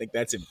happen. I think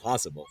that's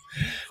impossible.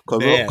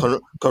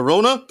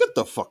 Corona, get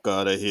the fuck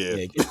out of here!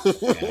 Yeah, get the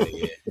fuck out of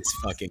here. This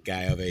fucking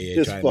guy over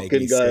here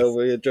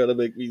trying to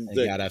make me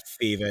sick. Got a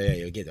fever.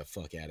 Yeah, get the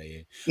fuck out of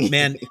here,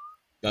 man.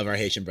 Love our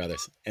Haitian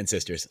brothers and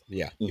sisters.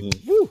 Yeah.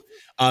 Mm-hmm. Woo.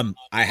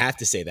 I have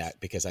to say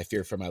that because I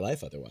fear for my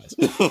life otherwise.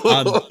 No,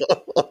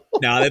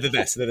 they're the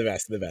best.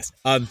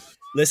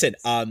 Listen,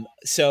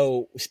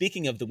 so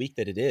speaking of the week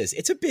that it is,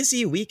 it's a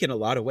busy week in a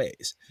lot of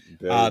ways.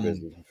 Very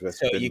busy.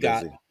 So you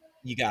got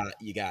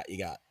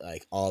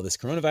like all this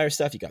coronavirus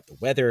stuff. You got the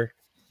weather.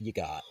 You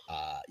got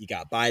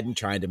Biden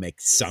trying to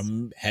make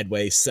some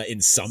headway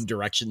in some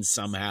direction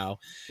somehow.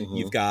 Mm-hmm.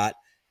 You've got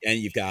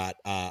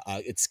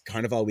it's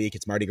Carnival week.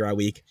 It's Mardi Gras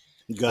week.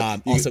 Give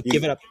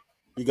it up.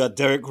 You got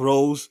Derrick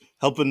Rose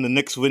helping the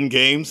Knicks win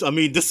games. I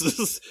mean, this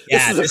is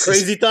a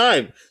crazy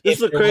time. This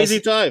is a crazy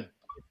time.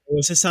 It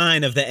was a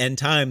sign of the end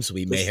times.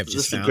 We may have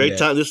just found it.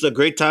 This is a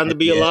great time to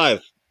be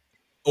alive.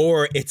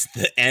 Or it's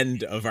the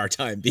end of our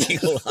time being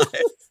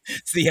alive.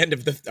 It's the end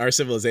of our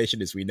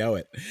civilization as we know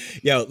it.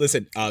 Yo,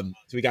 listen. So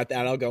we got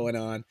that all going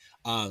on.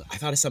 I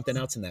thought of something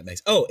else in that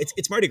mix. Oh,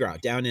 it's Mardi Gras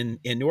down in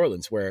New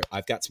Orleans, where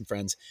I've got some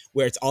friends,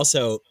 where it's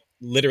also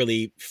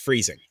literally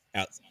freezing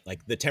out.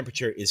 Like the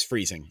temperature is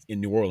freezing in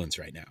New Orleans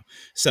right now.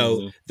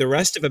 So the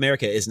rest of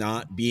America is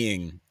not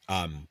being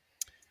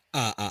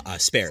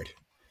spared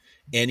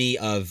any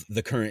of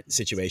the current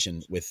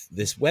situation with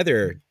this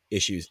weather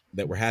issues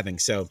that we're having.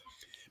 So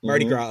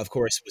Mardi Gras, of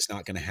course, was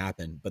not going to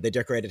happen, but they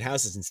decorated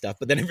houses and stuff,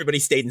 but then everybody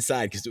stayed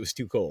inside because it was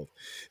too cold.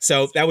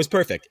 So that was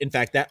perfect. In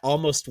fact, that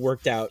almost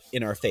worked out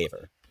in our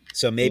favor.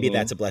 So maybe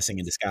that's a blessing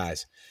in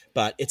disguise,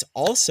 but it's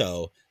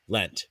also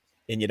Lent.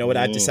 And you know what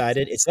I've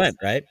decided? It's Lent,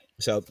 right?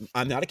 So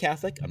I'm not a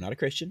Catholic. I'm not a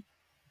Christian.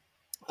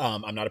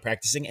 I'm not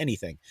practicing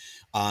anything.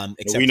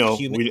 Except we know.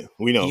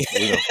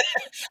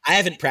 I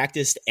haven't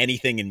practiced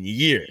anything in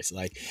years.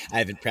 Like I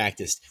haven't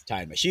practiced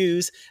tying my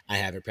shoes. I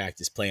haven't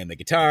practiced playing the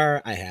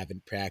guitar. I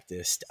haven't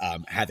practiced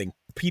having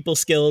people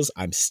skills.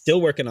 I'm still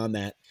working on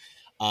that.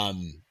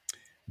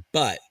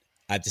 But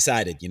I've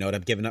decided. You know what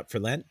I'm giving up for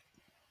Lent?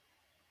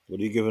 What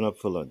are you giving up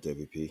for lunch,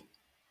 Davy P?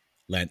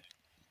 Lent.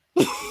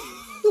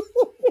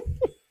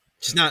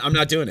 Just not. I'm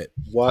not doing it.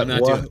 Why I'm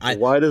not doing it.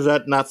 why does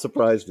that not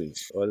surprise me?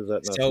 Why does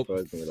that not So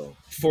surprise me at all?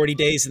 40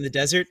 days in the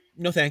desert.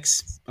 No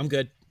thanks. I'm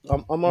good.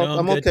 No, I'm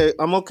I'm good. okay.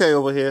 I'm okay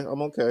over here.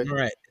 I'm okay. All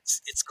right.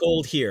 It's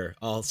cold here.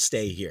 I'll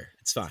stay here.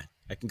 It's fine.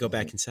 I can go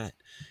back inside.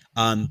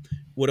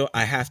 What do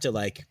I have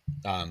to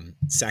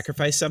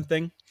sacrifice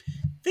something?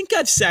 I think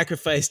I've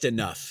sacrificed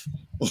enough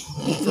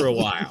for a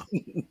while.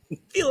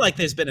 Feel like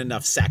there's been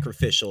enough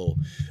sacrificial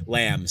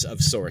lambs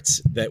of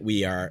sorts that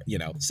we are,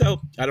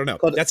 So I don't know.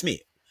 Cut, That's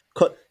me.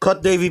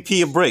 cut Davy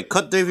P a break.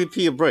 Cut Davy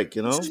P a break.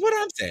 You know. This is what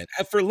I'm saying.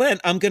 For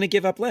Lent, I'm going to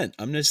give up Lent.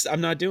 I'm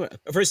not doing it.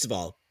 First of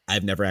all,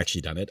 I've never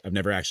actually done it. I've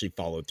never actually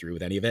followed through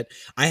with any of it.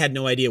 I had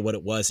no idea what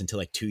it was until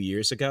like 2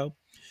 years ago.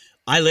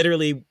 I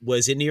literally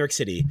was in New York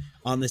City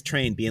on this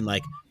train being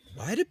like,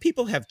 why do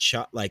people have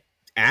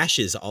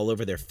ashes all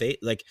over their face?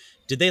 Like,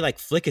 did they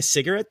flick a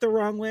cigarette the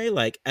wrong way?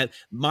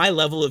 My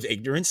level of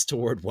ignorance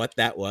toward what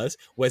that was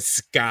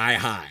sky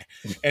high.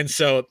 And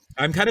so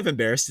I'm kind of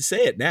embarrassed to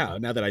say it now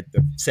that I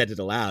said it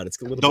aloud.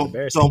 It's a little bit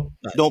embarrassing.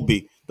 Don't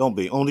be.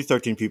 Only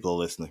 13 people are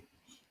listening.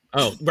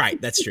 Oh,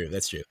 right. That's true.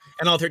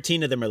 And all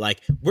 13 of them are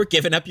like, we're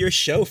giving up your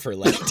show for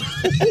Lent.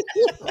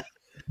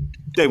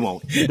 They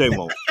won't.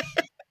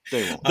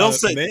 They'll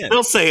say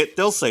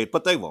it,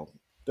 but they won't.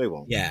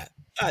 Yeah.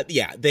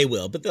 Yeah, they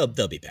will, but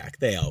they'll be back.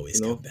 They always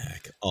come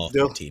back. All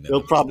 13 of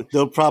them.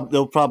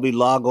 They'll probably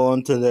log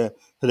on to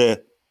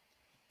their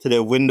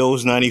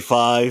Windows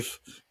 95,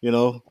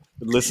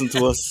 listen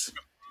to us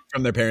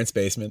from their parents'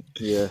 basement.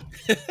 Yeah.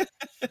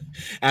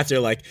 After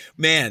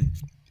man,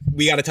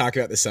 we got to talk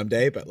about this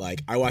someday, but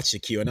I watched a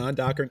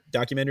QAnon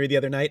documentary the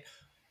other night.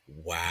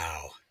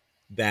 Wow.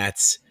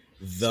 That's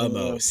the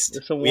most.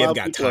 We have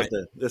got time.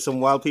 There's some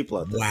wild people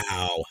out there.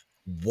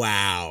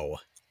 Wow.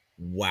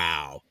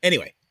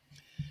 Anyway,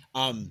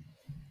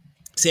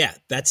 so yeah,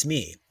 that's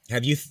me.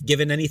 Have you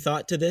given any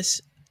thought to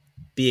this,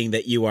 being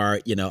that you are,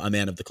 a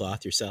man of the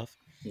cloth yourself?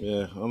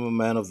 Yeah, I'm a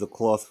man of the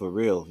cloth for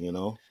real.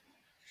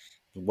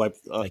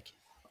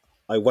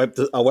 I wipe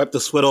the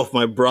sweat off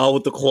my brow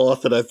with the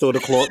cloth, and I throw the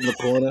cloth in the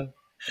corner.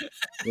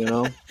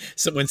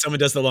 So when someone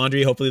does the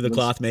laundry, hopefully the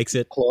cloth makes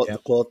it. The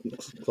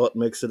cloth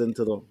makes it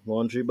into the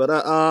laundry. But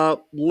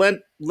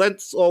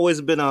Lent's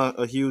always been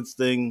a huge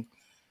thing,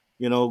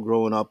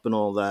 growing up and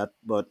all that.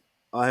 But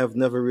I have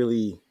never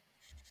really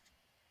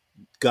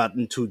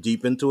gotten too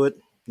deep into it.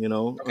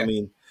 Okay. I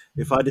mean,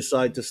 if I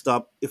decide to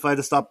stop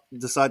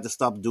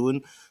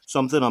doing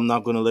something, I'm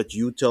not going to let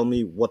you tell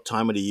me what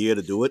time of the year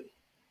to do it.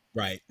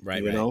 Right.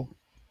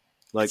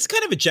 It's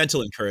kind of a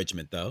gentle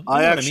encouragement, though.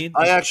 I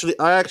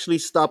actually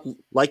stopped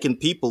liking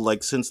people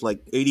since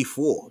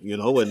 84,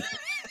 and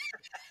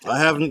I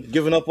haven't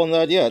given up on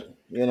that yet.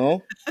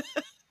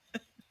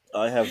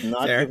 I have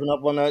not given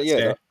up on that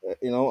yet.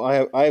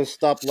 I have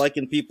stopped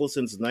liking people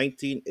since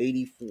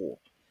 1984.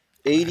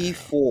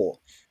 84.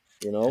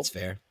 That's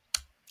fair.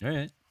 All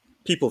right.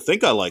 People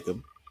think I like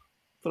them,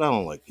 but I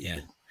don't like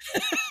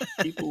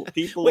people. Yeah.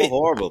 People are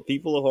horrible.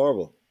 People are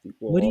horrible.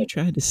 What are you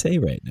trying to say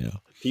right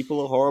now?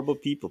 People are horrible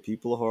people.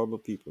 People are horrible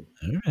people.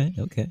 All right.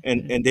 Okay.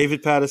 And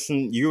David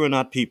Patterson, you are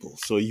not people,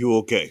 so you're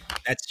okay.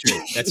 That's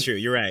true.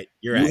 You're right.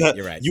 You're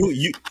right.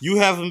 You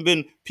haven't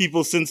been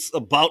people since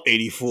about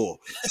 84.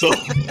 So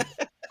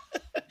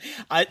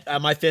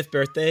on my 5th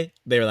birthday,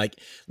 they were like,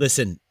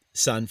 "Listen,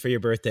 son, for your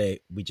birthday,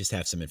 we just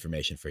have some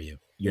information for you.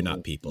 You're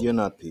not people. You're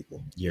not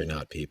people. You're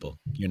not people.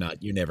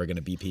 You're never going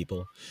to be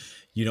people.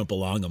 You don't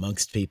belong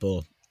amongst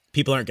people.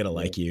 People aren't going to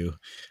like you.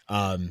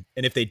 And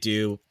if they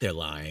do, they're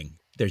lying.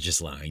 They're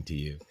just lying to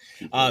you."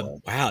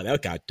 Wow,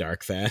 that got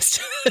dark fast.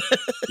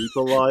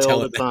 People lie all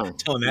the time.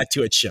 Telling that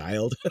to a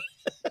child.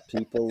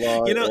 People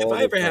lie. If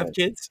I ever have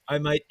kids, I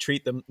might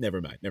treat them.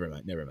 Never mind.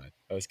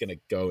 I was going to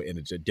go in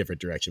a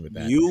different direction with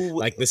that.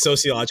 The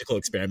sociological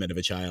experiment of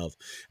a child.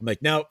 I'm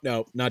like, no,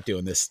 not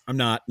doing this. I'm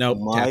not. No,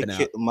 tapping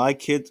out. My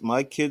kids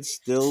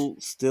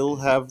still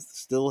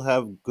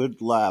have good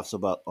laughs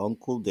about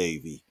Uncle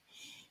Davy.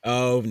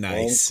 Oh,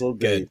 nice. Uncle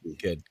Good.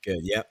 Davy.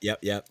 Good.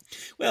 Yep.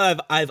 Well,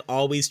 I've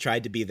always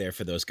tried to be there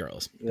for those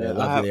girls. Yeah,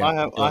 I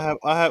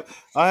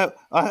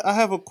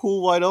have a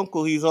cool white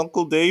uncle. He's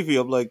Uncle Davy.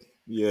 I'm like,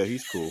 yeah,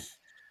 he's cool.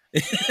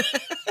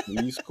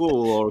 He's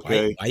cool,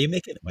 okay. Why are you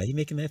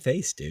making that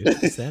face, dude?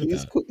 What's that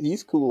about?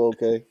 He's cool,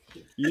 okay.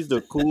 He's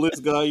the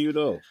coolest guy you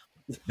know.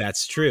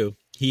 That's true.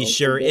 He Uncle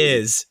sure Davy.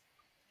 is.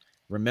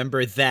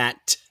 Remember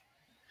that.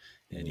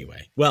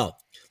 Anyway, well,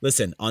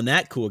 listen, on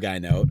that cool guy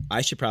note, I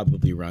should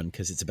probably run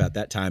because it's about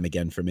that time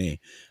again for me.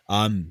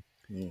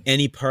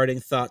 Any parting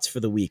thoughts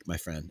for the week, my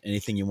friend?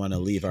 Anything you want to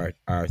leave our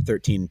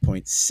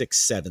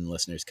 13.67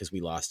 listeners, because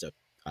we lost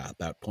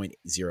about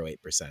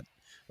 0.08%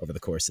 over the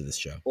course of this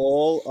show?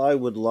 All I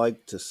would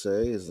like to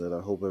say is that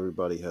I hope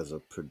everybody has a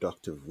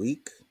productive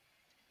week.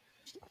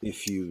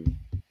 If you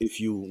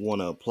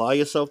want to apply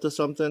yourself to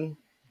something,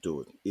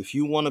 do it. If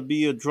you want to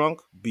be a drunk,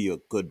 be a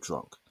good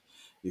drunk.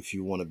 If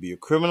you want to be a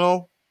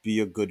criminal, be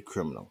a good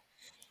criminal.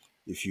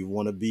 If you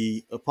want to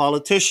be a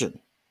politician,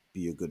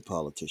 be a good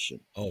politician.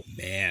 Oh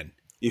man,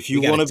 If we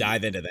you got want to to,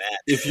 dive into that.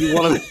 if you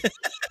want to,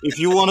 if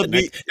you want to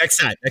be, next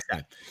time.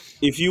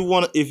 if you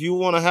want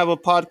to have a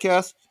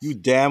podcast, you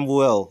damn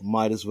well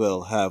might as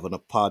well have a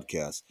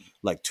podcast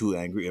like Two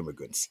Angry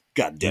Immigrants.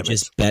 God damn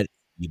it!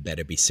 You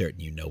better be certain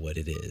you know what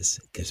it is,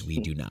 because we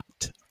do not.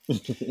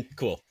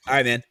 Cool. All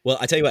right, man. Well,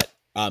 I tell you what.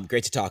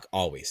 Great to talk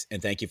always,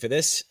 and thank you for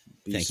this.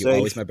 Thank you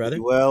always, my brother.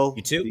 Be well.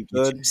 You too. Be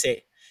good. You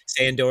too.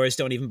 Stay indoors.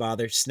 Don't even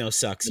bother. Snow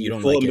sucks. You don't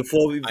Before, like it.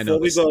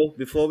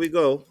 Before we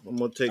go, I'm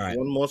gonna take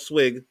one more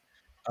swig.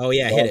 Oh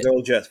yeah, hit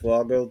it. For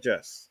our girl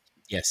Jess.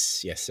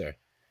 Yes, sir.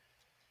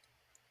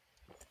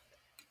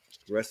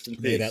 Rest in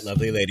peace. May that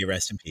lovely lady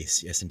rest in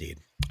peace. Yes, indeed.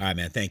 All right,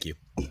 man. Thank you.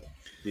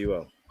 Be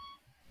well.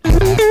 Two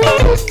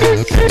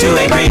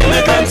angry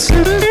immigrants.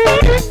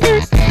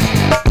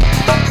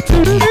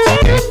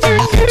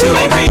 Two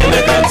angry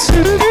immigrants.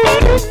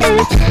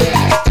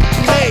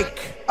 Make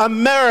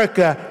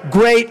America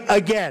great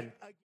again.